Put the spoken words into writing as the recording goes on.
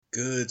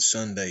Good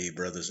Sunday,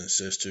 brothers and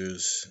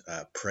sisters.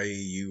 I pray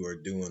you are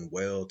doing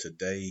well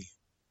today.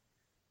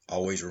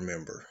 Always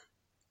remember,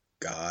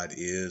 God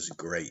is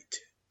great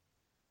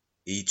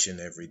each and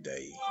every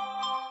day,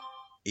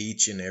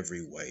 each and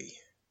every way.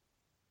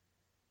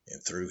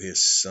 And through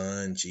his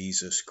son,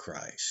 Jesus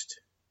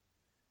Christ,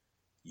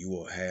 you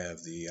will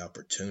have the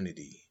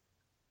opportunity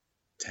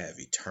to have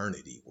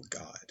eternity with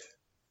God.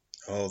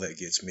 Oh, that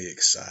gets me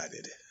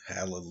excited.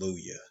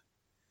 Hallelujah.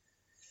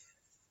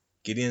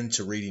 Get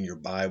into reading your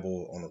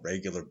Bible on a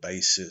regular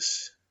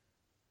basis.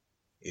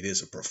 It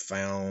is a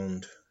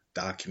profound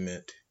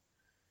document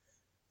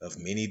of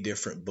many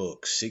different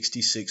books,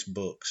 66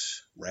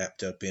 books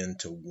wrapped up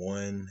into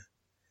one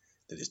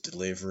that is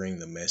delivering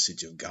the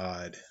message of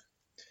God.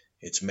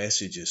 Its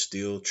message is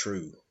still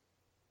true.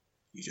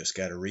 You just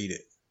got to read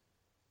it.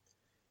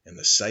 And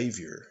the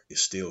Savior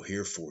is still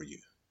here for you.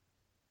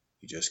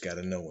 You just got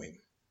to know him.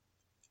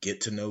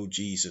 Get to know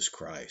Jesus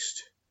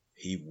Christ.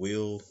 He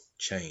will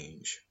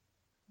change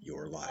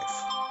your life.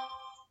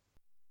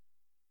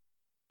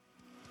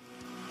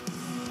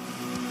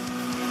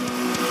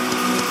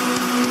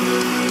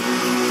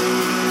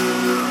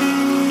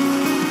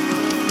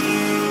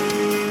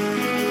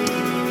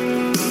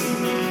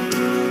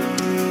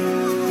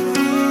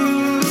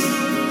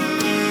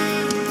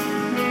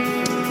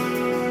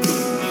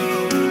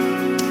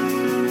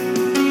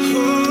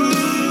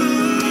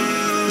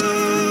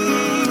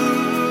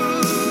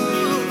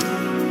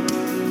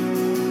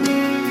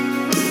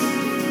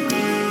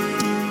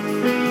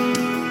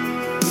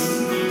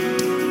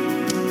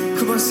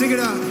 Sing it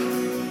out.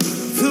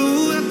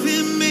 The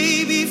weapon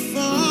may be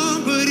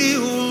formed, but it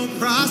won't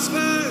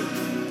prosper.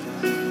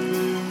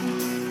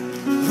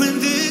 When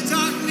the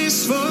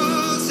darkness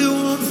falls, it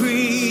won't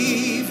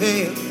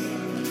prevail.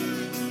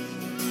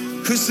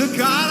 'Cause the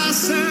God I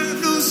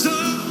serve knows all.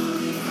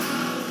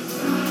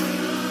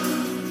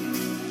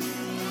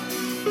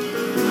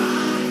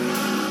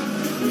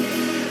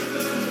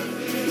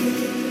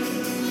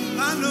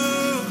 I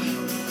know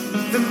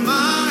that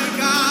my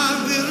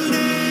God will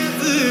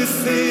never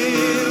fail.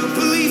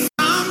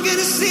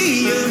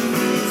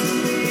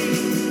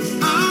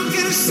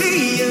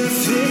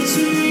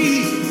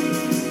 Victory,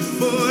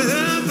 for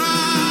the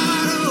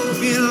battle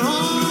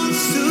belongs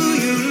to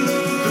you,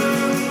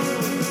 Lord.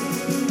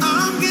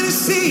 I'm gonna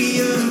see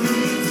you.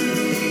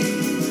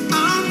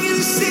 I'm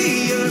gonna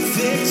see your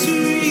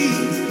victory,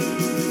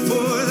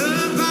 for the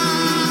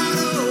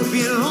battle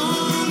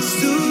belongs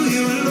to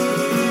you,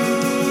 Lord.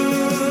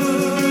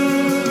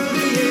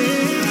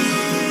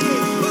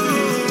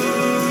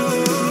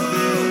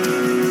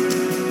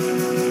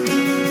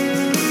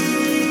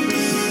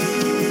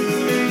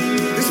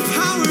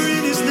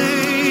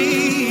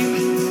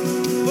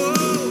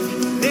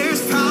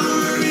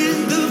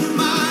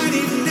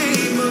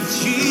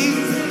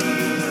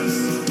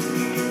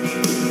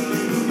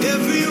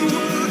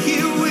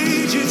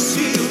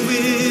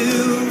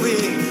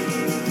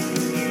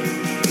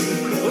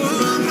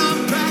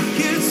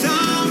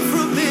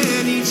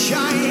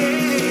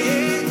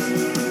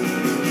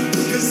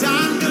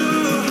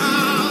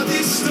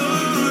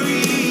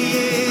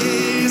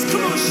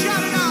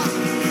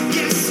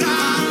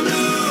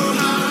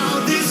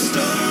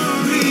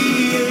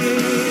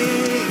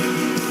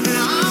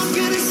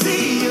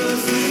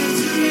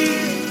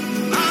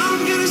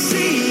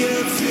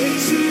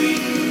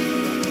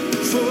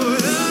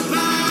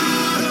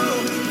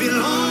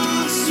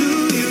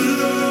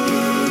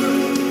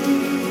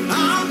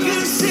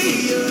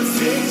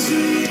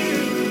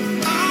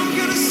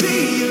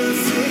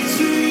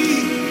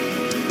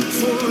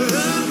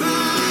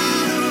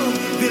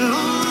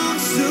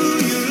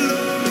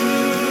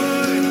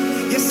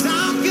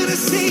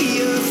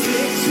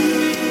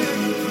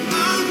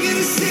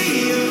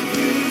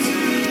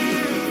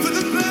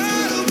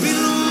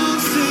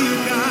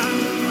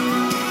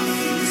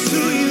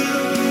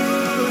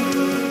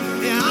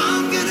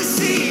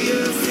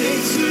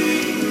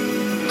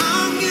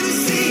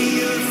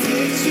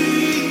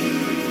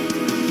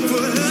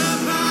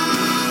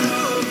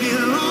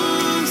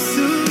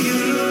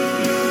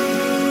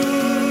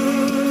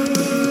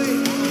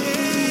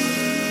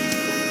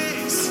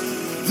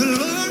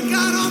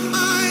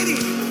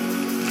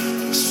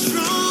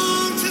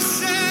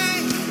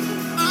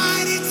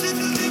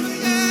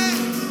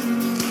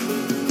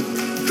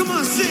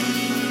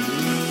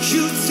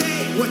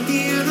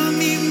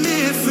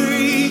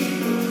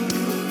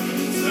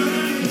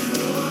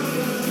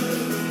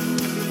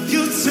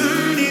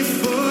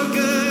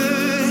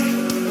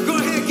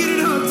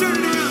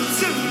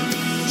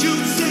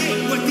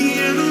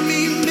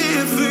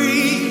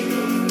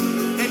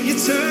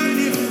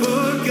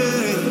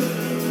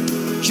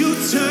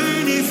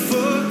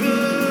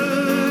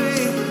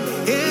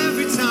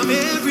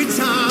 Every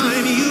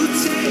time you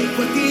take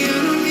what the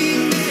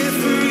enemy meant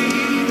for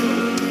evil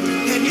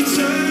and you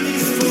turn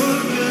it for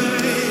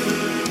good.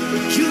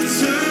 You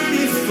turn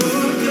it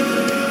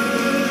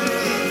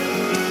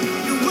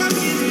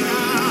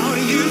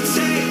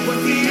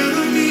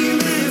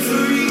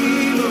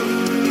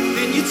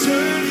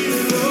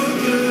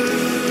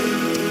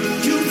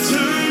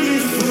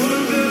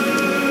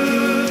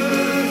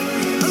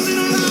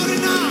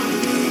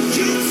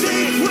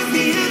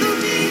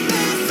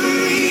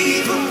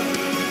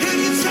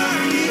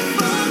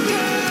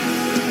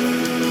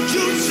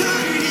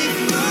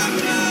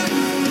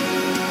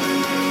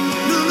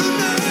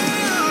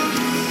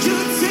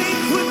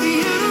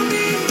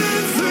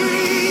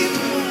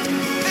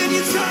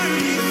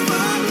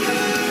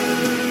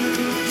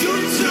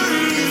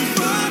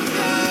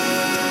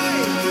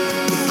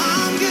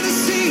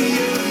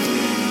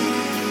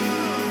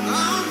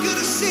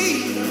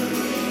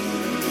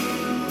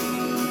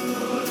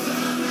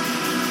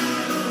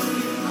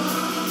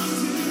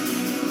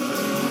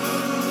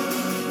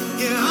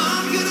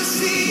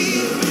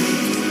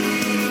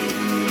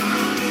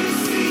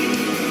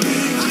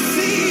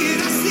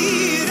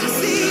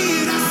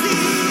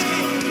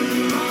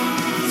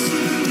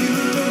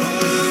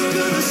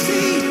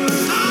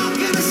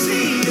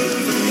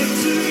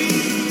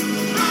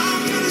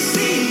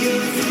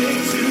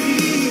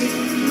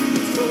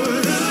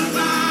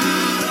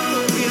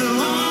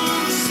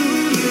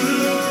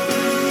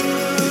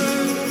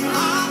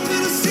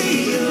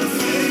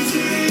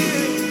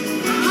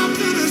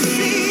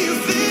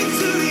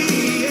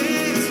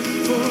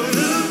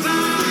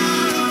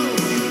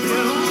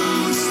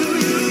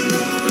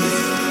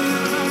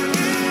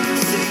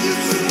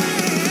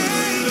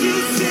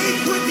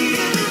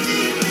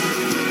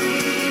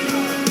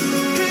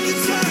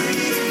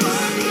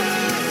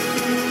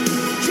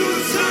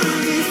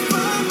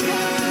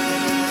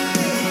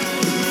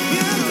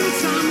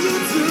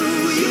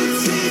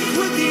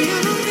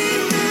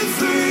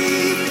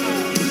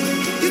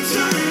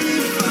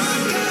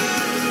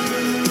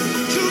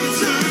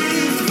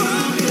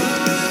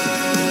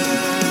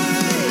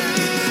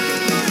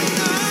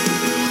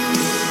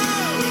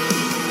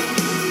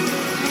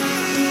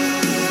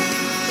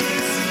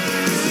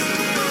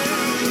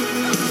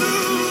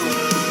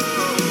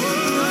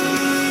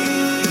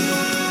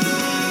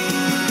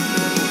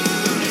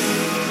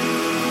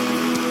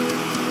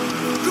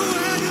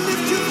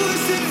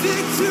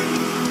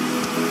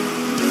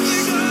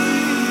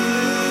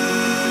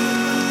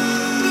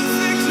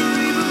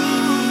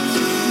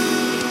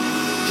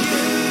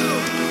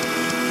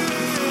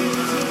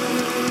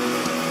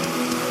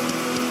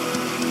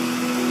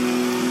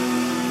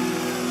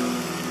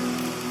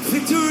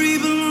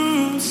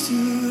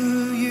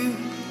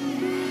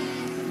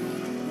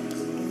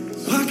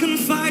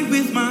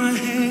with my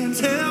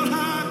hands held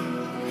high.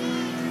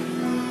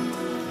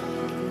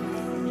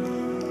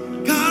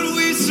 God,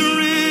 we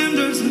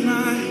surrender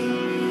tonight.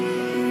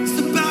 'Cause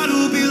the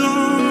battle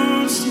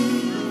belongs to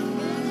you.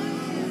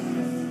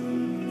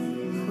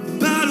 The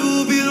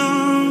battle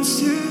belongs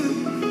to you.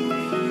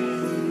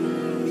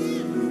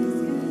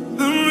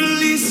 I'm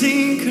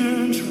releasing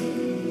control.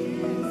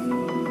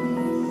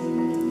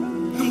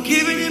 I'm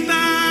giving it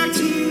back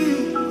to you.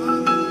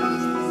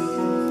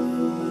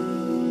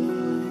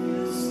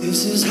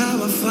 This is how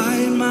I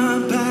fight my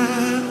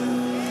battle.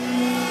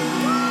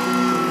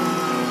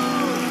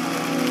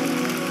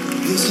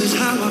 This is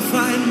how I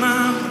fight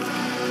my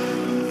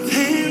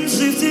hands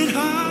lifted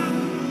high.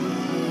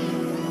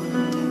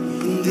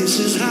 And this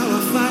is how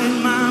I fight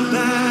my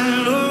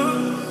battle.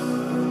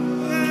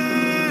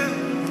 Yeah.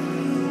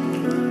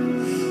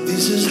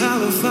 This is how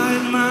I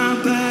fight my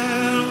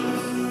battle.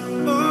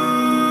 Oh,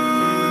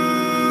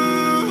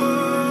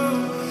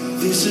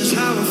 this is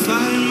how I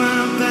fight my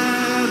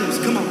battles.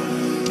 Come on.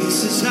 This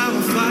is how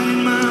I fight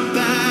my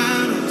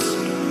battles.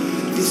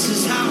 This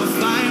is how I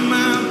fight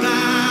my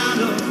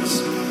battles.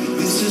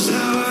 This is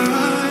how I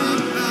fight my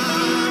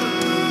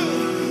battles.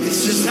 This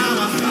is how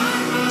I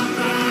fight my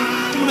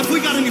battles. Come on, if we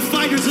got any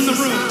fighters in the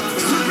room,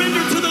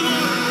 surrender to the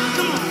Lord.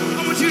 Come on,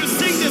 I want you to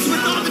sing this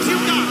with all that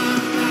you've got.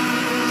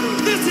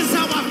 This is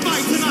how I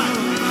fight tonight.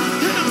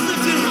 Hands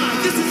lifted high.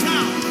 This is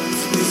how.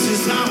 This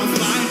is how I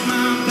fight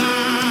my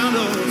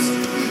battles.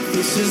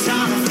 This is how